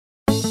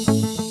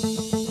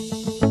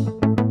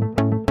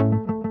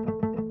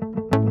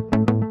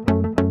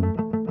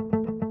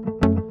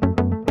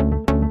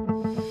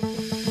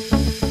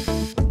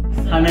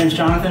name is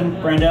Jonathan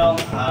Brandell.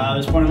 I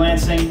was born in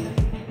Lansing.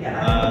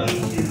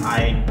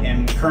 I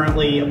am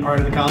currently a part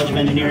of the College of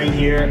Engineering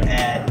here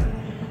at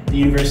the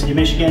University of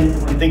Michigan.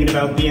 I'm thinking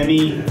about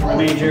BME for my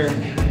major.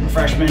 I'm a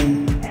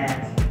freshman.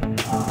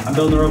 I'm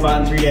building a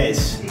robot in 3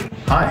 days.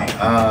 Hi,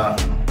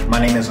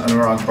 my name is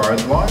Anurag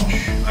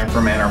Bharadwaj. I'm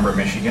from Ann Arbor,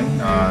 Michigan,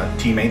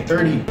 Team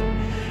 830.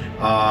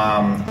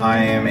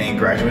 I am a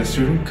graduate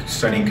student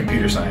studying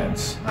computer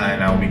science,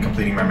 and I will be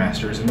completing my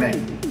master's in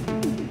May.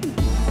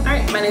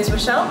 Alright, my name is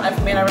Michelle. I'm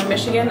from Ann Arbor,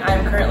 Michigan.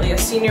 I'm currently a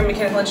senior in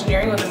mechanical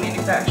engineering with a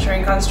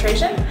manufacturing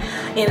concentration,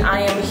 and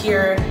I am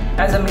here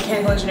as a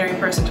mechanical engineering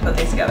person to put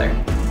things together.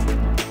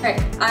 Alright,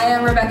 I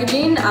am Rebecca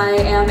Jean. I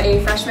am a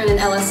freshman in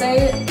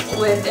LSA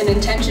with an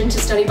intention to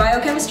study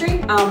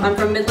biochemistry. I'm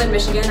from Midland,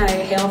 Michigan. I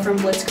hail from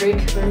Blitz Creek,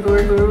 who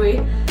are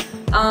we?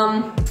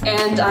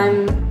 And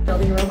I'm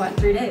building a robot in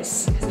 3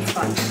 days, because it's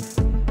fun.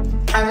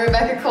 I'm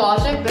Rebecca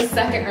Kowalczyk, the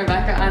second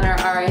Rebecca on our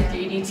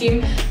Ri3D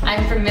team.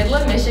 I'm from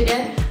Midland,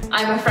 Michigan.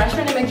 I'm a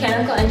freshman in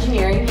mechanical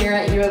engineering here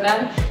at U of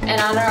M,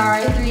 and on our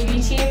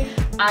Ri3D team,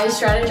 I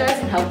strategize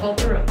and help build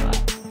the robot.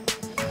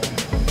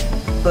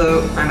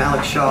 Hello, I'm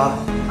Alex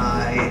Shaw.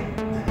 I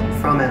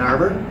am from Ann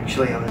Arbor.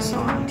 Actually, I was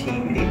on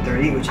Team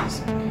 830, which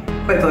is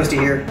quite close to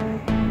here.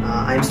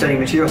 I'm studying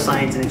material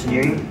science and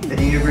engineering at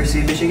the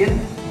University of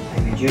Michigan.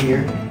 I'm a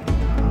junior.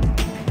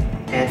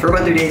 And for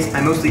about 3 days,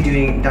 I'm mostly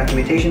doing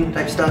documentation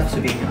type stuff, so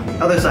being on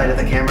the other side of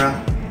the camera,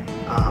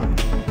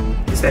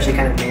 especially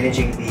kind of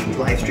managing the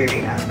live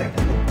streaming aspect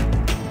of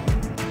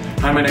it.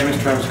 Hi, my name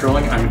is Travis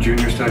Gerling. I'm a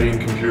junior studying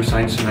computer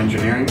science and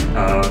engineering.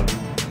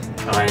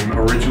 I'm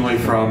originally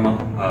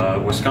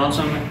from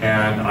Wisconsin,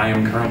 and I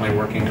am currently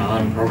working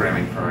on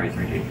programming for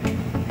Ri3D.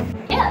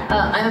 Yeah,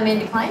 I'm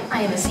Amanda Klein.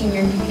 I am a senior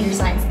in computer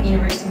science at the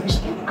University of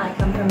Michigan. I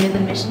come from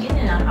Midland, Michigan,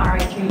 and on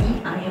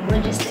Ri3D, I am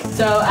logistics.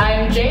 So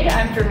I'm Jade.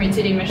 I'm from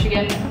Ri3D,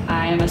 Michigan.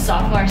 I am a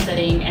sophomore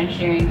studying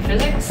engineering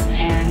physics,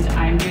 and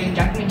I'm doing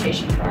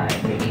documentation for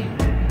Ri3D.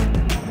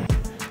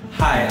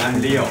 Hi,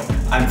 I'm Leo.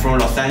 I'm from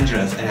Los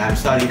Angeles, and I'm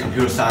studying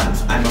computer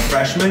science. I'm a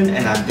freshman,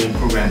 and I'm doing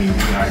programming in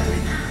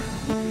Ri3D.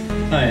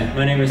 Hi,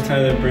 my name is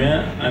Tyler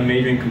Brandt. I'm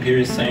majoring in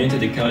computer science at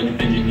the College of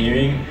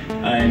Engineering.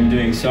 I'm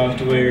doing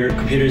software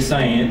computer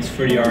science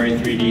for the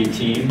Ri3D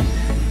team.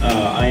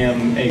 I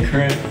am a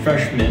current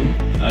freshman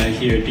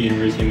here at the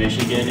University of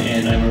Michigan,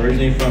 and I'm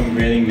originally from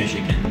Grayling,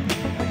 Michigan.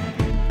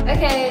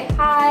 Okay,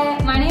 hi,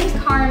 my name's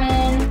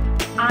Carmen.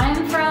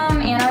 I'm from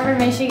Ann Arbor,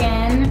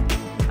 Michigan.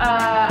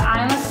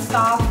 I'm a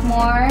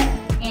sophomore,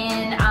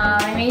 and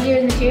I major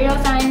in material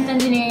science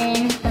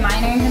engineering, the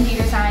minor in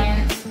computer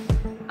science.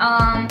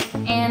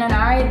 And an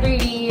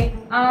Ri3D,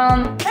 I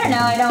don't know,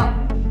 I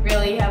don't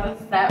really have a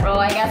set role.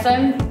 I guess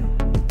I'm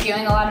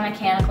doing a lot of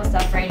mechanical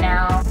stuff right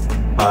now.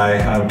 Hi,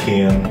 I'm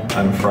Kian.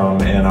 I'm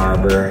from Ann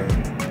Arbor.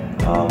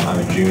 I'm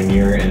a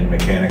junior in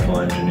mechanical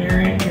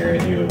engineering here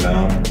at U of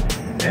M.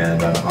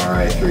 And on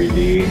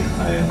Ri3D,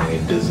 I am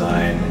a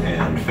design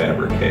and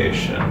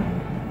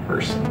fabrication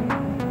person.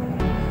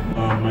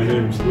 My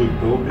name is Luke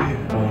Bilby.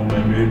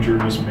 My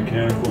major is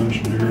mechanical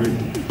engineering.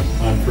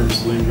 I'm from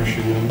Saline,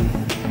 Michigan.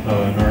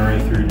 In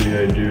Ri3D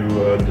I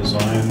do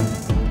design,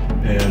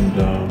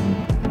 and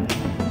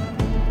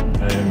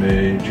I am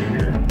a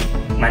junior.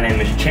 My name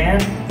is Chan.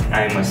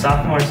 I'm a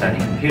sophomore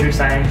studying computer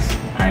science.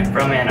 I'm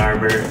from Ann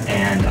Arbor,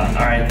 and on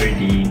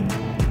Ri3D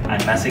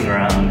I'm messing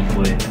around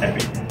with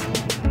everything.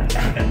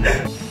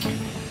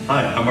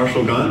 Hi, I'm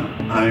Marshall Gunn.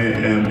 I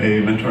am a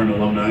mentor and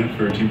alumni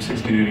for Team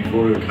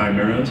 1684, the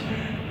Chimeras.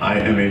 I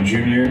am a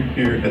junior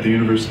here at the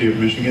University of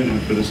Michigan,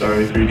 and for this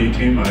Ri3D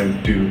team I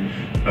do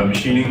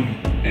machining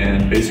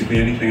and basically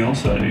anything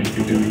else that I need to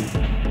be doing.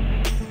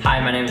 Hi,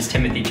 my name is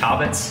Timothy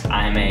Taubitz.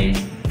 I'm a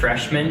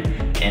freshman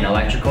in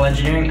electrical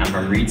engineering. I'm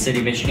from Reed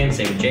City, Michigan,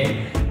 same with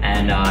Jay.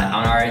 And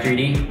on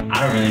Ri3D,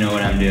 I don't really know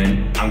what I'm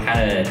doing. I'm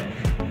kind of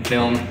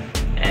film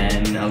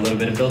and a little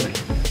bit of building.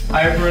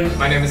 Hi everyone,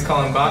 my name is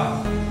Colin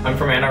Bach. I'm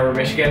from Ann Arbor,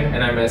 Michigan,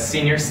 and I'm a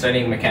senior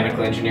studying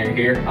mechanical engineering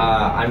here.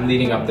 I'm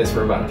leading up this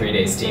Robot in 3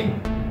 Days team.